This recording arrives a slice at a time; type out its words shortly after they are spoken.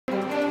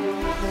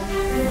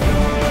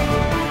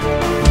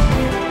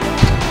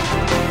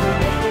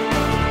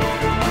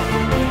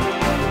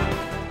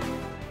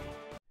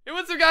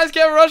guys,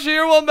 TheCampingRusher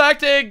here. Welcome back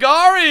to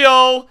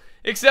Agario.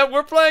 Except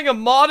we're playing a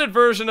modded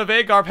version of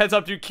Agar. Heads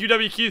up, dude.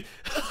 QWQ.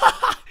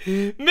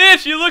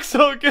 Mitch, you look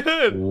so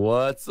good.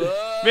 What's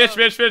up? Mitch,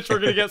 we're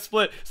gonna get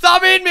split.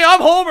 Stop eating me.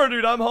 I'm Homer,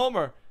 dude. I'm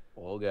Homer.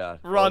 Oh, God.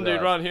 Run, oh, God.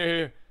 dude. Run.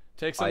 Here.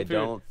 Take some food. I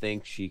don't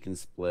think she can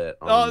split.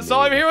 So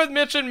I'm here with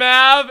Mitch and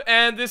Mav,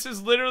 and this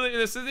isn't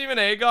even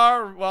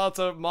Agar. Well, it's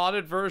a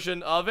modded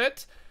version of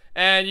it.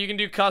 And you can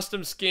do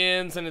custom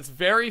skins, and it's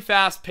very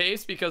fast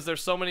paced because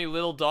there's so many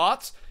little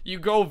dots. You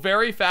go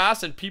very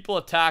fast and people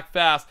attack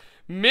fast.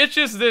 Mitch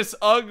is this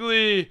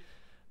ugly,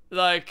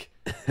 like,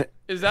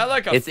 is that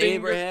like a it's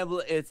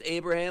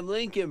Abraham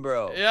Lincoln,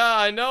 bro. Yeah,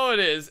 I know it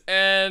is.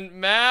 And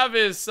Mav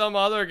is some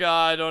other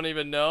guy I don't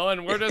even know,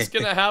 and we're just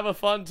gonna have a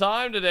fun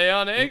time today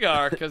on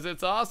Agar because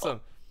it's awesome.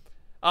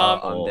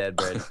 I'm dead,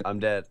 Brad. I'm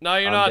dead. No,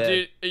 you're not,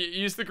 dead. Dude.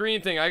 Use the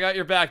green thing. I got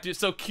your back, dude.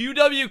 So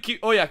QWQ.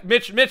 Oh yeah,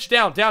 Mitch,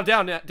 down,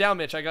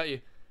 Mitch. I got you.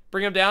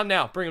 Bring him down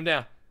now. Bring him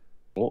down.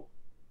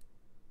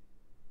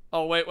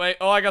 Oh wait.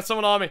 Oh, I got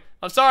someone on me.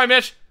 I'm sorry,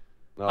 Mitch.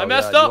 Oh, I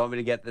messed God. up. You want me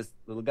to get this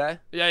little guy?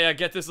 Yeah.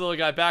 Get this little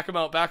guy. Back him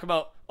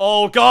out.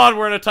 Oh God,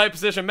 we're in a tight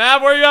position.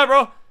 Mav, where you at,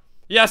 bro?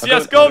 Yes.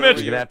 Go, Mitch.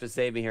 You're gonna have to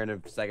save me here in a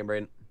second,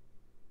 Braden.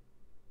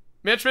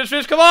 Mitch,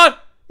 come on,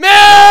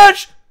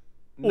 Mitch.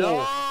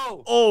 No.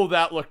 Oh,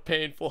 that looked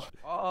painful.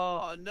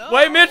 Oh no.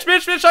 Wait, Mitch,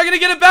 I'm gonna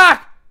get it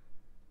back.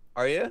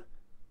 Are you?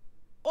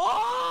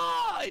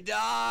 Oh, I died.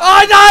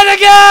 I died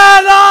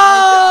again.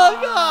 Oh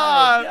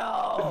God.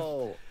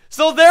 No.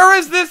 So there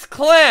is this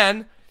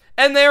clan,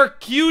 and they're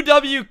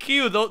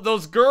QWQ.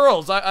 Those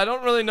girls. I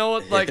don't really know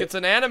what. Like, it's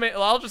an anime.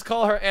 I'll just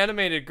call her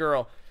animated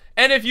girl.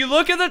 And if you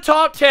look at the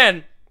top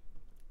 10,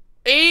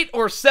 8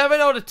 or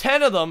 7 out of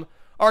 10 of them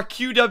are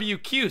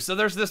QWQ. So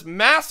there's this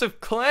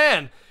massive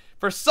clan.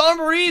 For some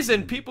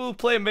reason, people who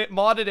play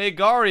modded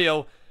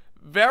Agario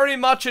very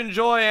much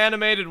enjoy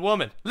animated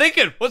women.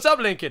 Lincoln, what's up,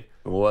 Lincoln?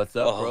 What's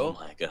up, bro? Oh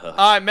my gosh.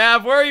 Alright,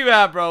 Mav, where are you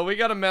at, bro? We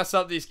gotta mess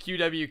up these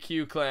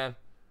QWQ clan.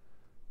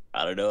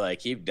 I don't know, I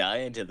keep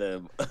dying to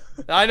them.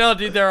 I know,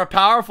 dude, they're a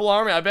powerful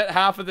army. I bet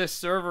half of this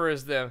server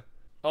is them.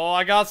 Oh,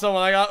 I got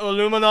someone. I got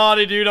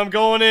Illuminati, dude. I'm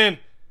going in.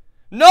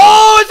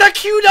 No, it's a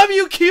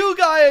QWQ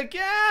guy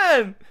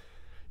again!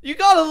 You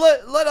gotta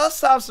let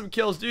us have some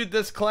kills, dude.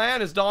 This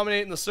clan is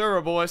dominating the server,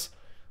 boys.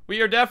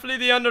 We are definitely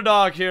the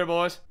underdog here,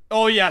 boys.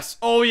 Oh yes,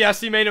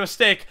 he made a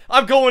mistake.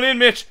 I'm going in,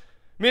 Mitch.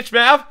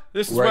 Mav,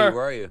 this is where.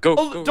 Where are you?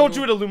 Go, don't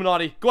do it,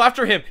 Illuminati. Go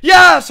after him.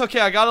 Yes,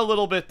 okay, I got a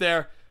little bit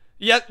there.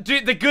 Yeah,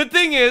 dude, the good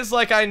thing is,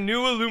 like, I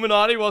knew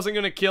Illuminati wasn't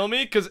gonna kill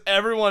me because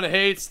everyone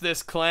hates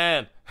this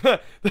clan.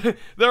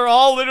 They're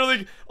all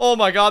literally, oh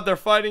my God, they're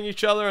fighting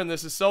each other, and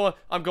this is so.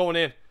 I'm going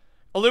in.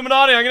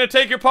 Illuminati, I'm gonna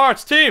take your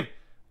parts, team.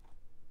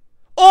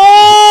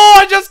 Oh,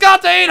 I just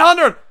got to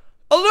 800.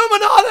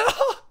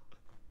 Illuminati.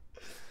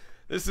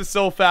 This is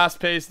so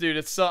fast paced, dude.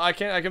 It's so I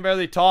can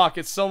barely talk.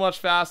 It's so much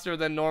faster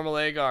than normal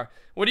Agar.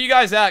 What are you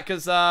guys at?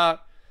 Cause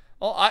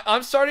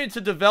I'm starting to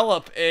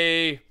develop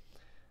a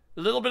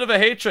little bit of a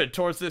hatred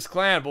towards this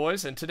clan,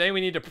 boys. And today we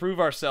need to prove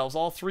ourselves.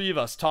 All 3 of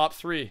us, top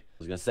 3. I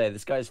was gonna say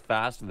this guy's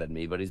faster than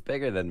me, but he's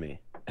bigger than me.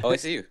 Oh, I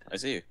see you.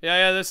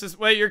 Yeah. This is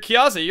wait. You're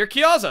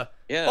Kiaza.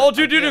 Yeah. Oh,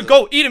 dude.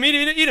 Go eat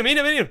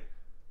him.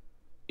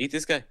 Eat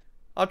this guy.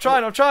 I'm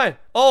trying.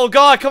 Oh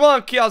God, come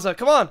on, Kiaza,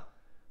 come on.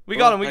 We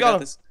got him.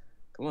 This.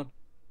 Come on.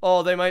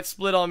 Oh, they might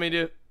split on me,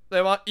 dude.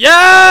 They want.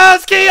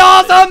 Yes,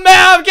 Kiaza,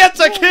 Mav gets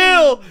a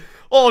kill.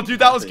 Oh, dude,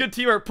 that was good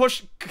teamwork.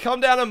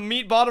 Come down and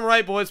meet bottom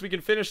right, boys. We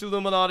can finish the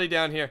Illuminati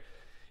down here.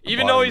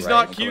 Even though he's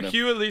not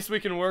QQ, at least we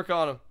can work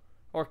on him.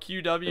 Or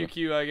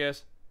QWQ, I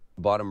guess.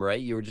 Bottom right?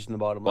 You were just in the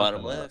bottom left.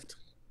 Bottom left.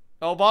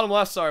 Oh, bottom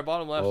left. Sorry,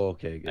 bottom left. Oh,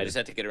 okay, good. I just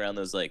had to get around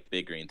those like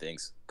big green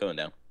things. Going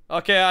down.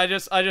 Okay, I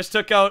just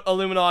took out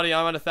Illuminati.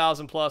 I'm at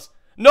 1,000+.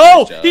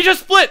 No, he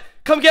just split.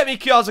 Come get me,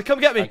 Kiaza. Come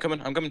get me. I'm coming.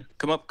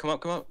 Come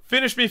up.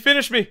 Finish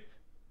me.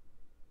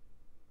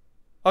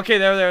 Okay,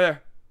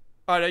 there.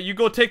 All right, you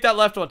go take that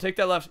left one. Take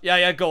that left.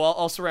 Yeah, go.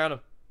 I'll surround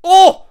him.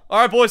 Oh, all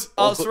right, boys.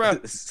 I'll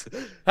surround. Heads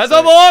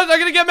up, boys. I'm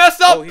gonna get messed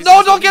up.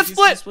 No, don't get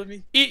split.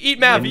 Eat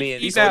Mav.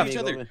 Eat Mav.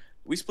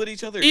 We split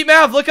each other. Eat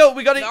Mav. Look out.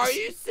 We gotta. Are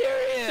you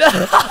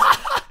serious?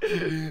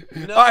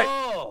 No. All right.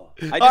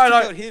 I just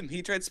took out him.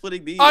 He tried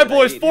splitting me. All right,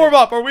 boys, form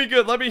up. Are we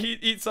good? Let me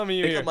eat some of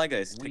you here. Pick up my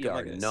guys. We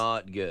are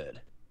not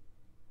good.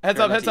 Heads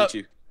up.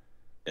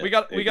 Yeah, we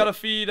gotta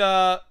feed.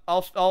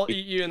 I'll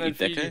eat you and then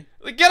feed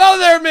you. Get out of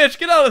there, Mitch.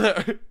 Get out of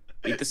there.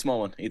 Eat the small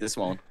one.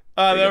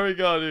 There we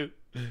go, dude.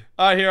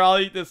 All right, here, I'll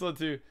eat this one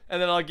too,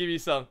 and then I'll give you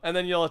some, and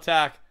then you'll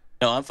attack.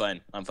 No, I'm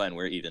fine.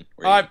 We're even.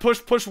 All right,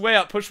 push way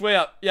up.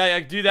 Yeah,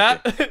 do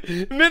that.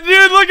 Okay. Dude,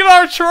 look at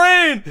our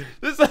train.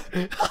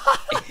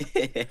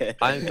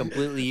 I'm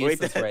completely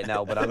useless right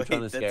now, but I'm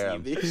trying to scare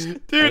him.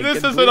 Dude,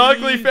 this is an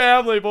ugly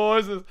family,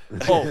 boys.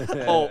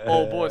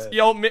 Oh, boys.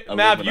 Yo,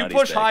 Mav, you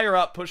push higher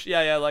up.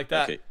 Yeah, like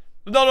that. Okay.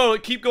 No,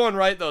 keep going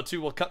right though,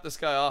 too. We'll cut this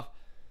guy off.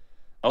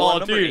 Oh, I'm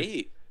number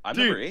 8. I'm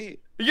number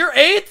 8. You're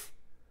 8th?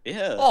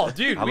 Yeah. Oh,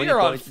 dude, How many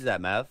points is that,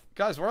 Mav?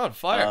 Guys, we're on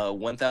fire.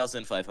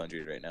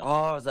 1,500 right now.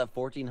 Oh, is that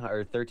 1,400 or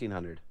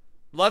 1,300?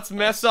 Let's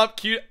mess up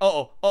cute.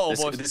 Uh-oh,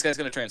 boys. This guy's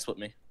gonna try and split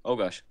me. Oh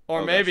gosh.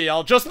 Or Oh, maybe gosh.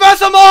 I'll just mess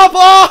him up.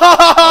 Oh,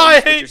 I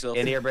Split hate. yourself.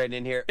 In here, Brayden,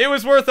 in here. It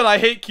was worth it. I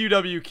hate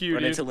QWQ,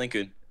 Run dude. into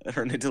Lincoln.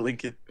 Run into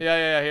Lincoln.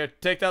 Yeah. Here,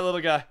 take that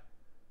little guy.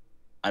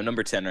 I'm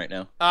number 10 right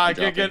now.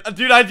 Good.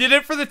 Dude, I did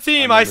it for the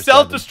team. I number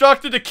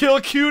self-destructed to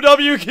kill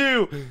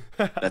QWQ.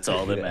 That's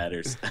all that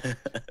matters.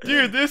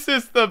 Dude, this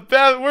is the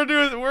best.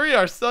 We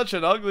are such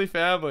an ugly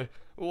family.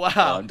 Wow.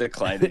 Oh, I'm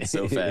declining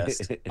so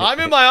fast. I'm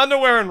in my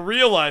underwear in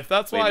real life.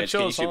 That's why Wait, I Mitch,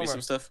 can you chose shoot me Homer.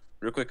 some stuff?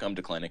 Real quick, I'm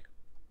declining.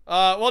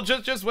 Well,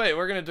 just wait.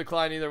 We're gonna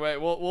decline either way.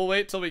 We'll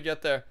wait till we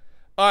get there.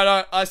 All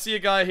right. I see a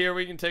guy here.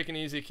 We can take an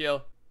easy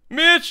kill.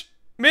 Mitch.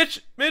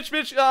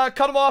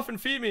 Cut him off and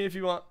feed me if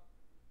you want.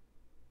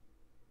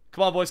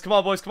 Come on, boys. Come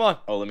on.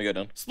 Oh, let me go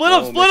down. Split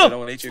him.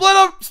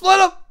 Split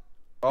him.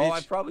 Oh,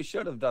 I probably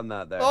should have done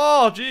that there.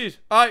 Oh, jeez.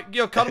 All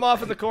right, cut him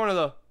off in the corner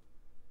though.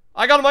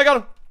 I got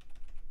him.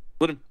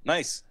 Split him.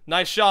 Nice.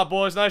 Nice shot,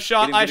 boys. Nice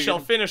shot. Get him, I get him, shall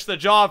get him. finish the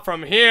job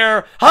from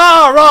here.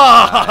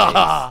 Hurrah!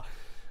 Nice.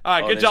 All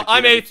right, Oh, good there's job. a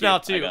I'm 8th QWQ. now I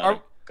too. got him.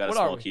 Got a what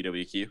are small we?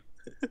 QWQ.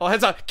 Oh,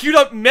 heads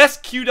up. Mess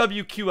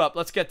QWQ up.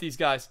 Let's get these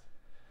guys.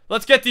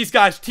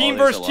 Team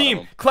there's versus a lot of team.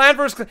 them. Clan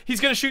versus clan. He's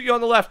gonna shoot you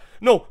on the left.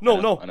 No. I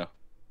know.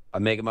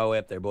 I'm making my way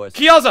up there, boys.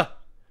 Kiaza.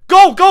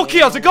 Go,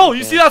 Kiaza, go.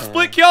 You see that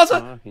split,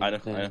 Kiaza? I know.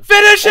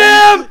 Finish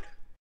him!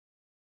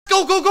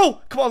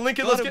 Go. Come on,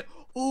 Lincoln, let's get.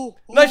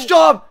 Nice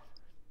job.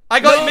 I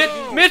got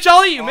you. Mitch,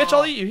 I'll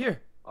eat you.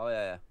 Here. Oh,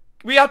 yeah.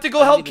 We have to go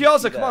I help didn't even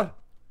see Kiaza. Come that. on.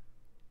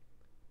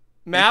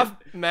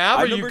 Mav,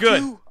 are you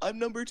good? I'm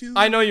number 2.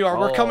 I know you are.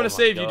 We're Oh coming to my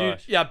save you, dude.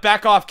 gosh. Yeah,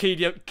 back off,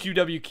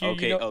 QWQ.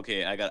 Okay, you know?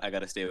 okay. I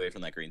gotta stay away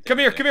from that green thing. Come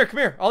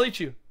here. I'll eat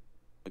you.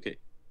 Okay.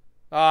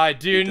 Alright,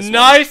 dude. this one.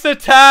 Nice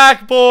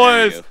attack,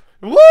 boys.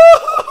 Woo!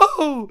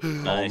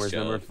 Nice Homer's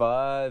job. number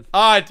 5.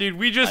 Alright, dude.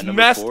 We just I'm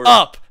number messed 4.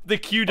 up the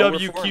we're 4 and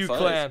QWQ 5.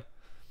 clan.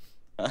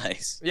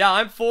 Nice. Yeah,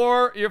 I'm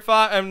 4. You're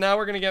 5, and now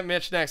we're gonna get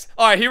Mitch next.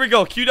 All right, here we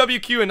go.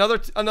 QWQ,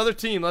 another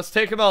team. Let's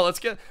take them out.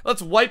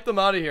 Let's wipe them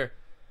out of here.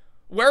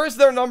 Where is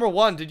their number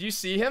 1? Did you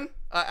see him?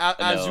 No, I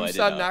did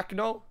Azusa not.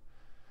 Nakno.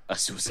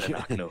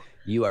 No.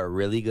 You are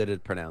really good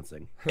at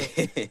pronouncing. Look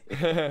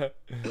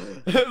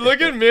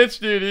at Mitch,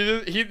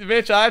 dude.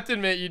 Mitch, I have to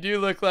admit, you do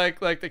look like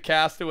the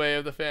castaway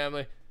of the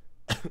family.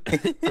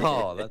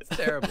 Oh, that's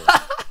terrible.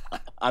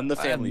 I'm the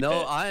family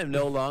pet. I am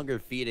no longer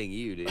feeding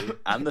you, dude.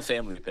 I'm the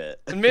family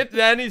pet. Admit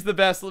Danny's the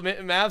best.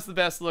 Mav's the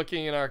best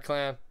looking in our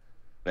clan.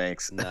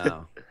 Thanks.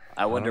 No.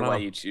 I wonder know. why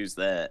you choose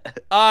that.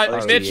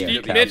 Oh, Mitch, yeah,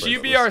 Mitch, you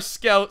Cowboys. be our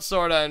scout,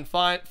 sorta, and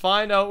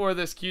find out where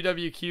this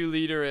QWQ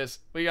leader is.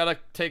 We gotta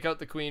take out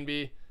the queen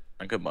bee.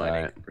 I'm combining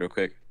Alright. real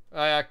quick.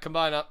 Oh yeah,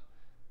 combine up.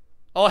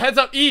 Oh, heads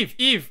up, Eve,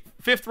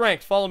 5th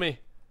ranked. Follow me.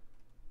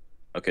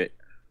 Okay.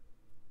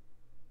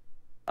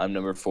 I'm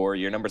number 4.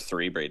 You're number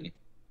 3, Brayden.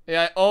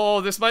 Yeah.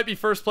 Oh, this might be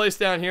first place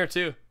down here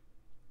too.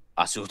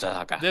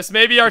 Asutaka. This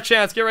may be our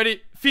chance. Get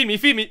ready. Feed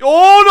me.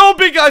 Oh no,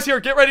 big guys here.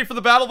 Get ready for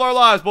the battle of our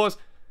lives, boys.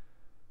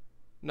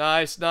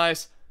 Nice.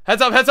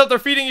 Heads up. They're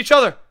feeding each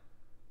other.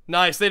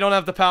 Nice. They don't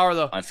have the power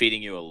though. I'm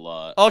feeding you a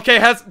lot. Okay,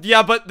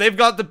 yeah, but they've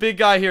got the big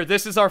guy here.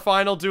 This is our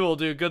final duel,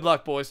 dude. Good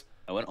luck, boys.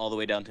 I went all the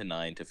way down to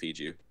 9 to feed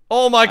you.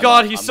 Oh my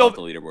God, I'm he's so. off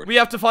the leaderboard. We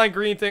have to find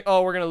green thing.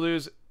 Oh, we're gonna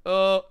lose.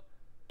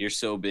 You're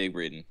so big,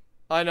 Brayden.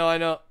 I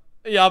know.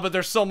 Yeah, but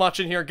there's so much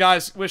in here,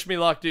 guys. Wish me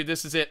luck, dude.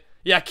 This is it.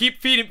 Yeah,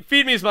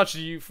 feed me as much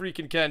as you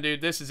freaking can,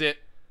 dude. This is it,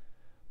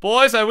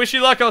 boys. I wish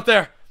you luck out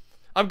there.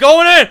 I'm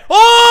going in.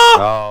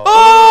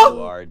 Oh!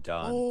 You are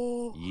done.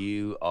 Oh.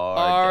 You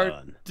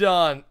are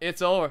done.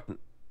 It's over.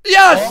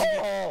 Yes!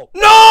 Oh!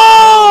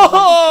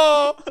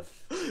 No!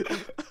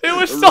 It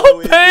was so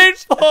Ruined.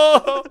 painful.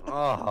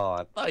 Oh,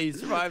 I thought you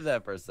survived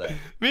that for a second.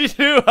 Me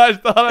too. I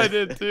thought I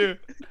did too.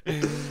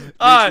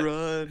 Alright.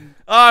 Run.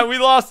 Alright, we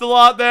lost a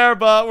lot there,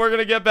 but we're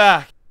gonna get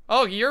back.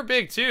 Oh, you're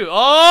big too.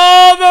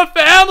 Oh, the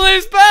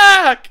family's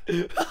back!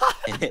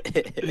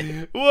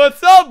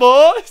 What's up,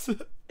 boys?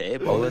 Hey,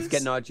 boys. Oh, let's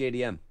get Not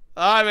JDM.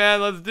 Alright,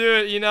 man, let's do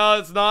it. You know,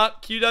 it's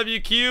not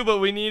QWQ, but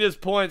we need his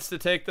points to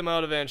take them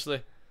out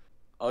eventually.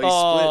 Oh, you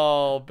split.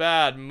 Oh,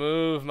 bad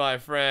move, my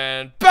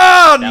friend.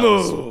 Bad That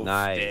was move!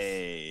 Nice.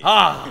 Dang.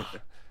 Ah.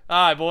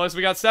 Alright, boys,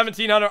 we got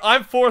 1,700.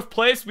 I'm 4th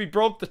place. We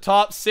broke the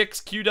top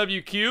 6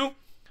 QWQ.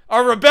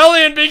 Our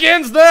rebellion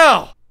begins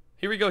now!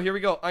 Here we go.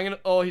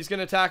 Oh, he's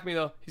gonna attack me,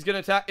 though. He's gonna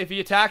attack. If he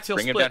attacks, he'll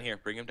Bring split.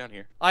 Bring him down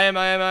here. I am.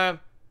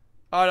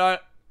 Alright.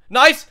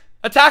 Nice!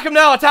 Attack him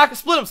now!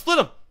 Split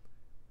him!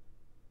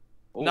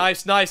 Oh.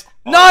 Nice. Nice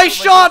my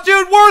shot,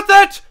 dude! Worth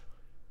it!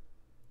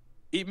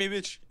 Eat me,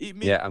 bitch. Eat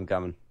me. Yeah, I'm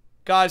coming.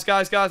 Guys,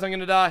 I'm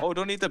gonna die. Oh,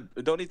 don't eat the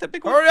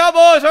big one. Hurry up,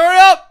 boys! Hurry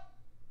up!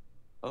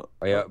 Oh,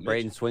 Yeah, Mitch.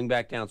 Brayden, swing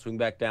back down.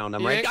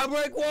 I'm You rank ain't-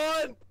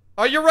 1.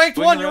 Oh, you're ranked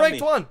Swing 1. You're around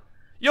ranked me. 1.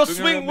 Yo, Swing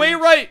swing around way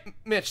me. right,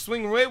 Mitch.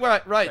 Swing way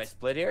right. Should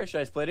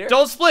I split here?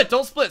 Don't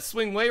split.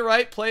 Swing way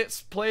right. Play it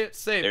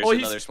safe. There's Oh,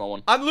 another small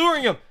one. I'm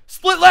luring him.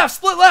 Split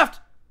left.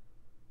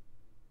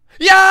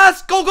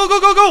 Yes!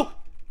 Go.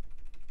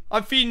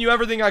 I'm feeding you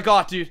everything I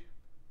got, dude.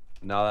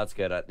 No, that's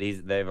good.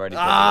 They've already.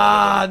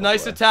 Ah,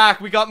 nice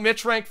attack. We got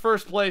Mitch ranked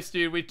first place,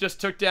 dude. We just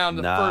took down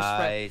the first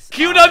rank. Nice.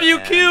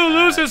 QWQ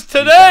loses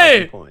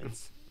today.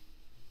 Points.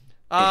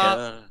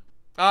 Yeah.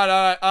 All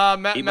right.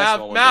 Eat my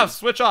small one, Mav, dude.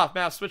 switch off.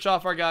 Mav, switch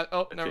off our guy.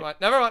 Oh, never mind.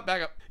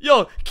 Back up.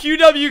 Yo,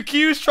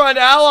 QWQ's trying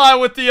to ally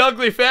with the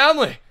ugly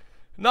family.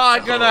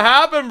 Not gonna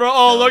happen, bro.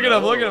 Oh, look at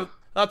him. Look at him.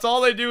 That's all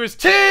they do is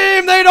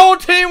team. They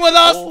don't team with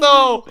us,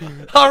 though.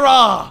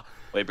 Hurrah.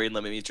 Wait, Braden,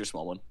 let me meet your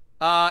small one.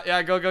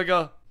 Yeah,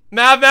 go.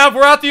 Mav,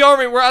 we're at the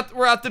army. We're at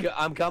the.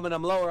 I'm coming.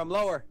 I'm lower.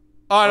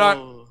 All right.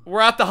 Oh.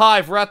 We're at the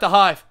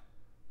hive.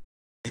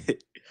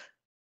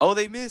 Oh,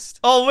 they missed.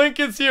 Oh,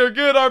 Lincoln's here.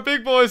 Good. Our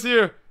big boy's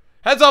here.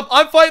 Heads up.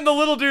 I'm fighting the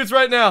little dudes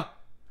right now.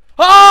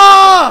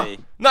 Ah! Hey.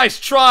 Nice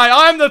try.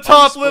 I'm the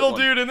top split little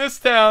one. dude in this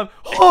town.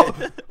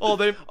 Oh,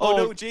 they. Oh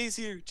no, Jay's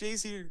here.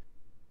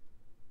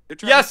 They're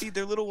trying Yes. to feed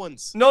their little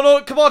ones.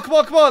 No. Come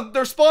on.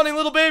 They're spawning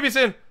little babies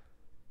in.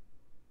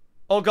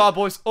 Oh God,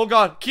 boys. Oh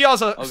God.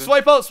 Kiaza, Okay.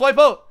 swipe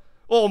out.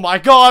 Oh my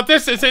God,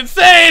 this is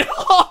insane.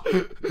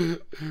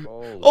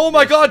 Oh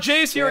my God,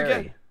 Jay's here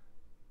again.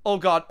 Oh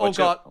God. Watch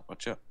out.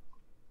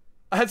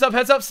 Heads up.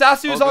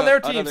 Sasu's Oh, on their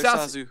God, team. another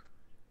Sasu. Sasu.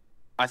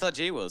 I thought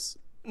Jay was.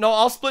 No,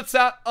 I'll split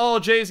Sat. Oh,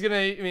 Jay's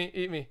gonna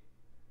eat me.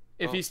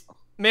 If Oh. he's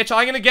Mitch,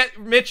 I'm gonna get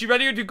Mitch. You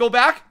ready to go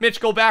back? Mitch,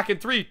 go back in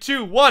 3,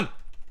 2, 1.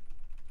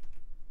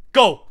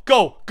 Go.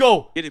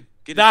 Get him.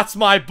 That's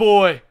my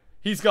boy.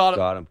 He's got him.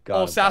 Got him.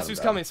 Oh, Sasu's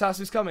coming.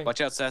 Sasu's coming. Watch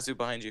out, Sasu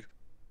behind you.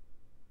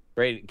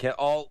 Great.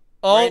 Oh.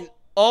 Braden.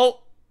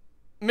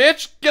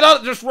 Mitch, get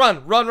out. Just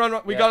run. We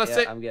Yeah, gotta yeah,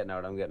 stay. I'm getting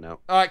out.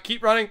 All right,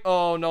 keep running.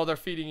 Oh no, they're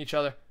feeding each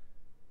other.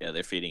 Yeah,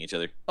 they're feeding each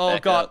other. Oh,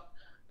 Back God. up.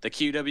 The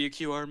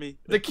QWQ army.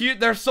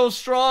 They're so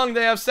strong.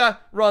 They have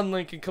Run,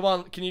 Lincoln. Come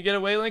on. Can you get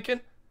away,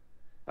 Lincoln?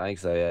 I think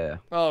so. Yeah.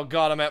 Oh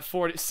God, I'm at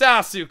 40.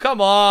 Sasu,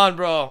 come on,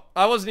 bro.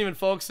 I wasn't even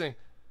focusing.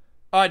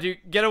 All right, dude,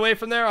 get away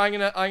from there. I'm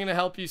gonna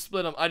help you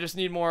split them. I just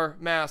need more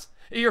mass.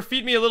 Here,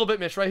 feed me a little bit,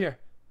 Mitch. Right here.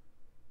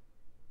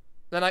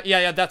 Then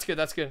yeah, that's good.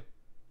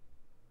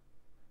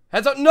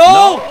 Heads up.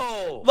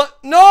 No!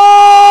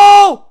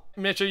 No!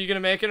 Mitch, are you gonna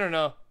make it or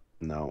no?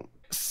 No.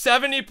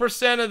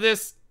 70% of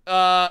this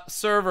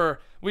server,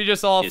 we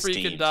just all His freaking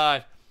teams.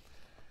 died.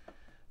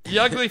 The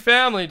ugly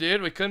family,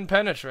 dude. We couldn't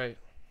penetrate.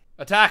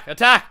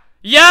 Attack.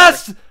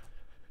 Yes!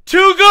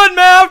 Too good,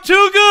 Mav.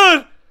 Too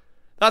good.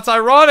 That's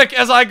ironic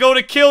as I go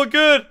to kill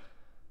good.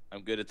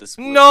 I'm good at this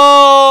split. No.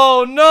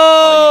 Oh, you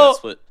got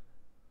split.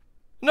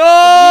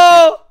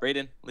 No.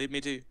 Braden, lead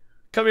me too.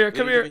 Come here.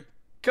 Lead me to me.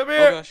 Come Oh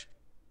here. gosh.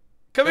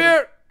 Come Come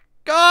here.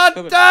 God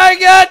Come here. dang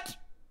it.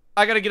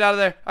 I gotta get out of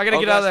there. Oh, get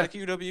out of there. gosh, the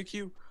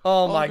QWQ.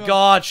 Oh my God.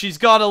 God, she's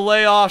gotta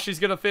lay off. She's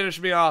gonna finish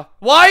me off.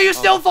 Why are you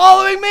still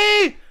following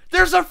me?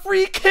 There's a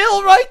free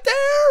kill right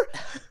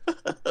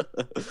there.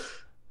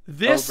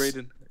 This. Oh,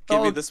 Braden,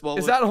 give me the small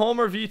Is one. that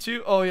Homer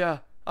V2? Oh yeah.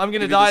 I'm gonna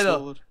Give me the die small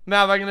though. one.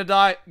 Mav, I'm gonna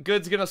die.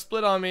 Good's gonna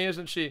split on me,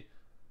 isn't she?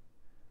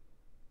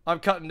 I'm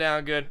cutting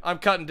down, Good. I'm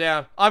cutting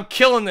down. I'm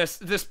killing this.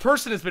 This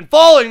person has been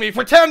following me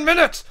for 10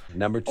 minutes.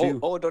 Number 2.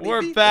 Oh, don't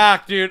We're eat me.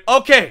 back, dude.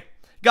 Okay,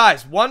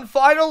 guys, one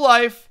final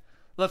life.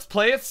 Let's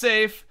play it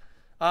safe.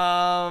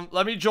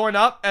 Let me join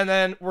up, and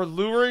then we're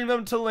luring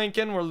them to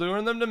Lincoln. We're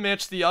luring them to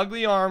Mitch. The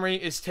ugly army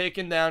is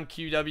taking down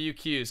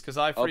QWQs because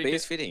I Oh, freaking.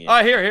 Bay's feeding you. All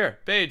right, here.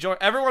 Bay, join.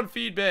 Everyone,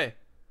 feed Bay.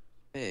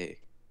 Hey.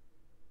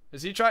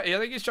 Is he trying? I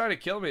think he's trying to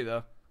kill me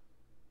though.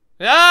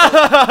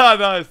 Yeah,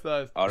 nice.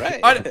 All right.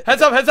 All right,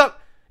 heads up.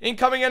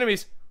 Incoming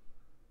enemies.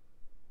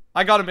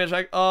 I got him,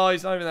 Mitch. Oh,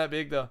 he's not even that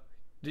big though.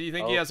 Do you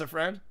think he Oh. has a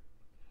friend?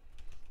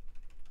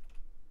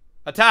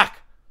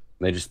 Attack.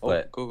 They just Oh,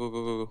 split.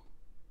 go.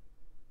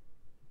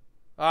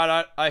 All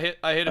right, I hit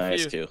a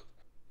Nice few. kill.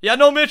 Yeah,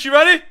 no, Mitch, you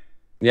ready?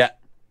 Yeah.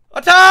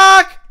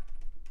 Attack!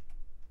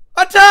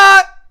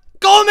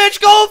 Go, Mitch,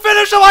 go,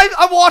 finish him!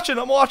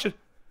 I'm watching.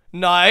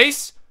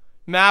 Nice.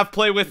 Mav,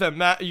 play with him.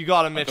 Mav, you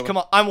got him, Mitch. coming. Come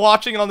on, I'm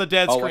watching on the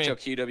dead Oh, screen. watch out.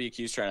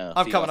 QWQ's trying to.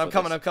 I'm feed coming. off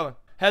of us. I'm coming.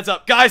 Heads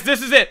up, guys.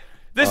 This is it.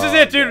 This is Oh,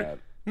 it, dude. God.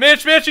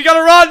 Mitch, you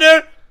gotta run,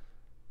 dude.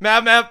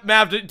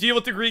 Mav, deal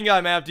with the green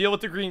guy. Mav, deal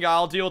with the green guy.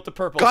 I'll deal with the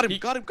purple. Got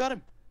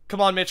him.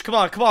 Come on, Mitch. Come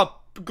on.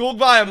 Go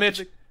by him,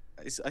 Mitch.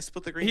 I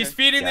split the green. He's guy.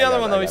 feeding Yeah, the I other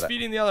got one it, I though. He's got it.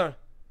 feeding the other one.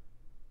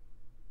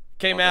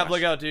 Okay, Oh, Mav, gosh.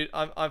 look out, dude.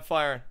 I'm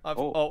firing.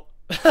 Oh.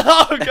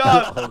 Oh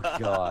God. Oh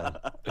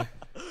God.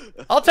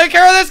 I'll take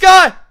care of this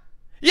guy.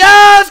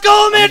 Yes,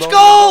 go, Mitch, going,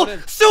 go. I'm going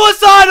in.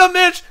 Suicide him,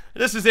 Mitch.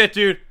 This is it,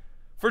 dude.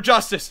 For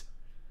justice,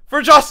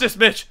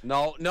 Mitch.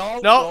 No. No.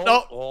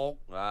 Oh,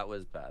 that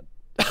was bad.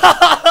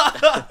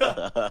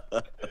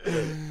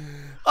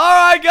 All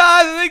right,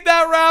 guys. I think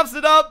that wraps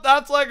it up.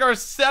 That's like our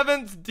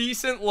 7th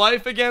decent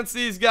life against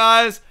these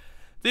guys.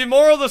 The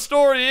moral of the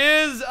story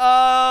is, We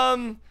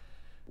don't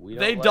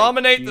they like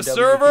dominate the QWQ.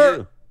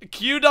 server.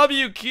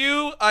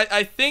 QWQ,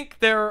 I think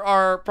there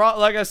are,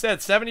 like I said,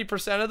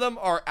 70% of them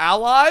are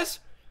allies.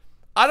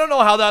 I don't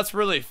know how that's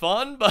really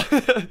fun, but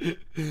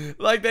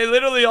like they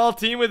literally all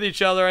team with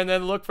each other and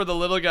then look for the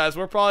little guys.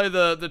 We're probably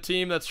the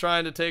team that's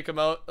trying to take them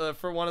out,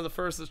 for one of the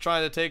first that's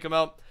trying to take them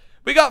out.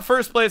 We got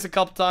first place a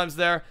couple times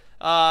there.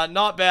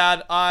 Not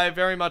bad. I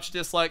very much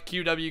dislike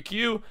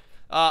QWQ.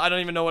 I don't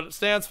even know what it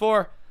stands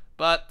for.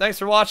 But thanks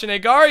for watching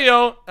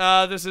Agario.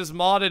 This is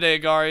modded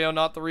Agario,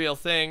 not the real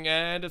thing.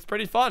 And it's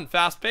pretty fun,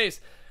 fast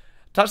paced.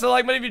 Touch the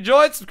like button if you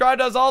enjoyed. Subscribe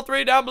to us all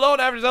three down below.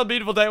 And have yourself a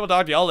beautiful day. We'll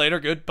talk to y'all later.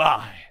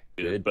 Goodbye.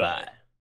 Goodbye.